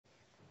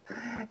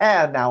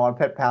And now on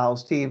Pet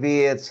Pals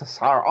TV, it's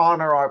our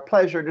honor, our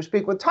pleasure to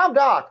speak with Tom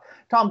Dock.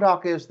 Tom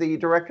Dock is the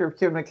Director of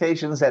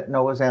Communications at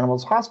Noah's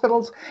Animals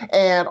Hospitals,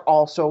 and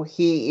also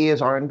he is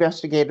our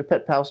investigative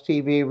Pet Pals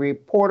TV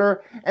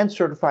reporter and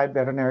certified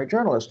veterinary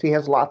journalist. He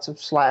has lots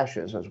of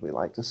slashes, as we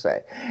like to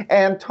say.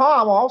 And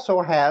Tom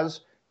also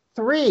has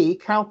three,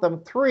 count them,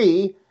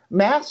 three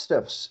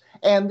Mastiffs.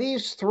 And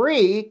these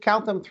three,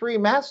 count them, three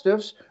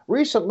Mastiffs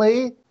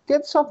recently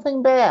did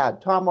something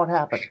bad. Tom, what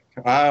happened?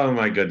 Oh,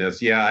 my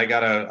goodness. Yeah, I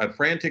got a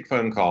frantic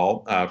phone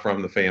call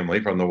from the family,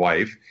 from the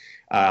wife.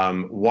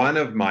 One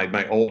of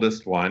my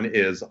oldest one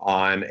is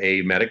on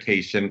a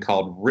medication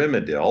called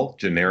Rimadyl,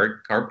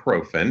 generic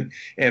carprofen.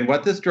 And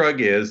what this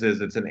drug is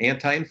it's an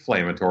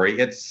anti-inflammatory.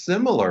 It's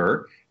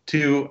similar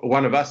to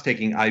one of us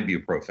taking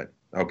ibuprofen.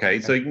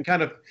 Okay, so you can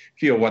kind of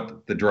feel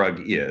what the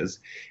drug is.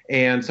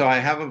 And so I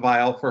have a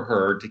vial for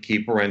her to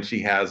keep her when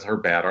she has her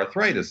bad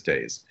arthritis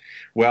days.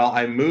 Well,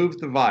 I moved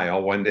the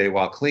vial one day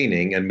while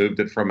cleaning and moved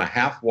it from a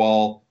half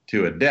wall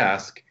to a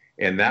desk.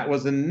 And that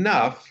was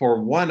enough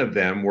for one of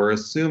them, we're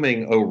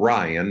assuming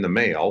Orion, the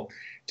male,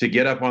 to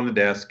get up on the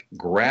desk,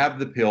 grab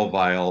the pill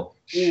vial,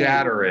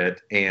 shatter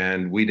it.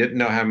 And we didn't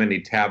know how many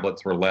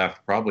tablets were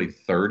left, probably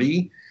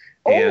 30.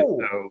 And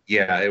so,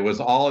 yeah, it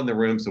was all in the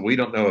room. So we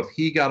don't know if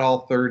he got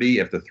all 30,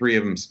 if the three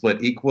of them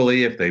split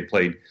equally, if they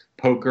played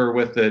poker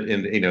with it,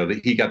 and, you know,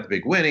 he got the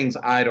big winnings.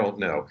 I don't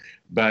know.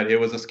 But it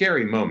was a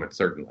scary moment,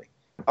 certainly.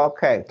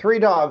 Okay, three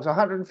dogs,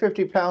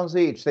 150 pounds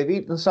each. They've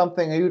eaten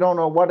something, and you don't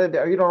know what it,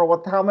 you don't know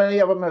what, how many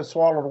of them have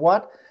swallowed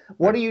what.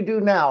 What do you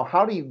do now?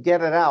 How do you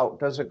get it out?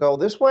 Does it go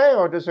this way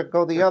or does it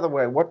go the other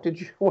way? What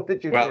did you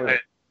do?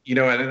 You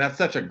know, and that's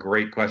such a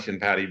great question,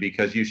 Patty,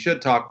 because you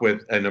should talk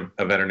with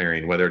a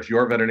veterinarian, whether it's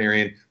your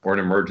veterinarian or an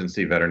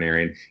emergency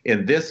veterinarian.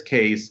 In this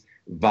case,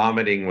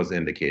 vomiting was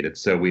indicated.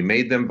 So we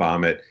made them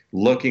vomit,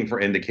 looking for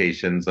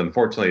indications.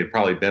 Unfortunately, it's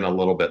probably been a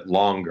little bit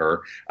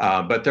longer.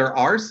 But there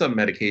are some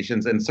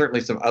medications and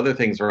certainly some other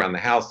things around the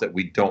house that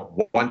we don't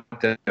want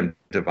them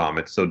to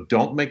vomit. So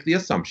don't make the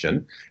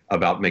assumption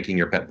about making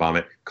your pet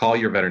vomit. Call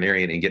your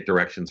veterinarian and get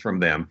directions from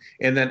them.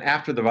 And then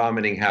after the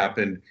vomiting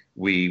happened,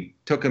 we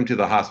took them to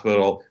the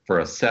hospital for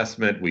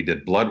assessment. We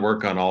did blood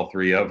work on all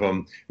three of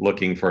them,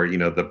 looking for, you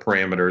know, the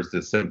parameters,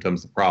 the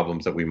symptoms, the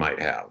problems that we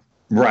might have.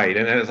 Right.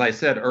 And as I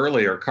said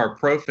earlier,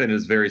 carprofen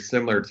is very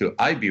similar to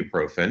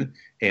ibuprofen.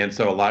 And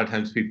so a lot of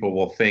times people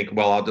will think,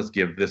 well, I'll just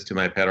give this to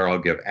my pet or I'll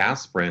give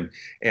aspirin.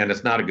 And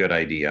it's not a good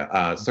idea.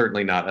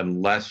 Certainly not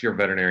unless your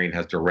veterinarian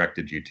has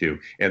directed you to.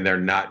 And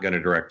they're not going to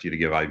direct you to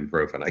give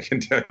ibuprofen. I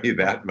can tell you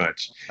that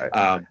much.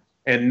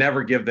 And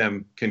never give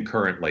them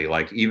concurrently.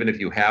 Like even if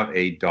you have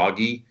a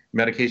doggy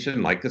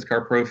medication like this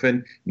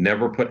carprofen,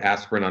 never put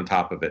aspirin on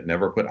top of it.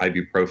 Never put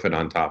ibuprofen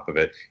on top of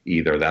it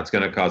either. That's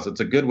going to cause, it's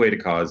a good way to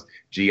cause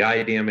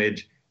GI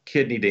damage,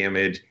 kidney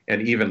damage,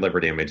 and even liver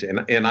damage.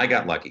 And I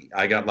got lucky.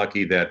 I got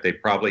lucky that they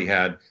probably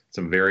had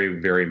some very,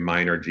 very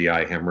minor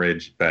GI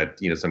hemorrhage, but,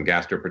 you know, some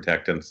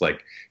gastroprotectants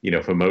like, you know,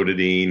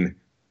 famotidine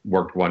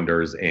worked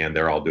wonders, and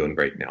they're all doing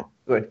great now.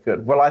 Good,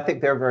 good. Well, I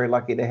think they're very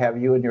lucky to have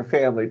you and your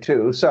family,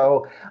 too.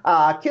 So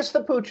kiss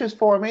the pooches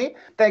for me.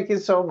 Thank you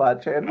so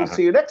much. And we'll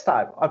see you next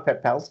time on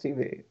Pet Pals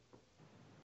TV.